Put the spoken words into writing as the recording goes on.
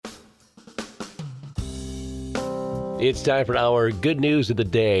It's time for our Good News of the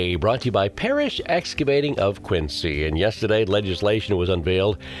Day, brought to you by Parrish Excavating of Quincy. And yesterday, legislation was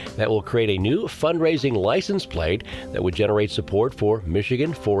unveiled that will create a new fundraising license plate that would generate support for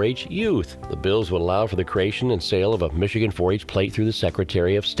Michigan 4-H youth. The bills would allow for the creation and sale of a Michigan 4-H plate through the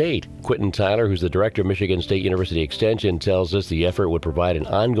Secretary of State. Quentin Tyler, who's the director of Michigan State University Extension, tells us the effort would provide an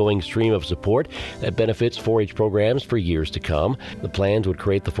ongoing stream of support that benefits 4-H programs for years to come. The plans would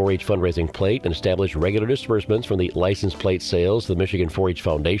create the 4-H fundraising plate and establish regular disbursements from the license plate sales to the Michigan 4-H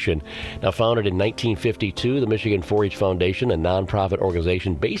Foundation. Now founded in 1952, the Michigan 4-H Foundation, a nonprofit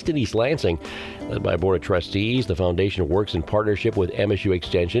organization based in East Lansing, led by a board of trustees, the foundation works in partnership with MSU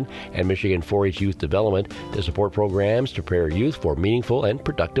Extension and Michigan 4-H Youth Development to support programs to prepare youth for meaningful and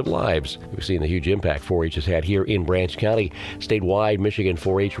productive lives. We've seen the huge impact 4-H has had here in Branch County. Statewide, Michigan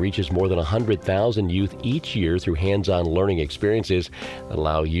 4-H reaches more than 100,000 youth each year through hands-on learning experiences that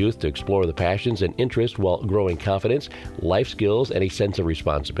allow youth to explore the passions and interests while growing confidence, life skills, and a sense of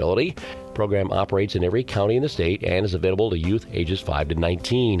responsibility. The program operates in every county in the state and is available to youth ages 5 to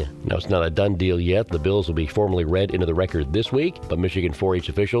 19. Now, it's not a done deal yet. The bills will be formally read into the record this week, but Michigan 4-H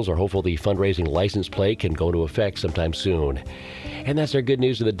officials are hopeful the fundraising license plate can go into effect sometime soon. And that's our Good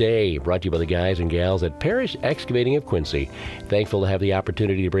News of the Day, brought to you by the guys and gals at Parrish Excavating of Quincy. Thankful to have the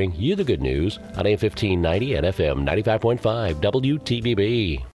opportunity to bring you the good news on AM 1590 and FM 95.5 WTBB.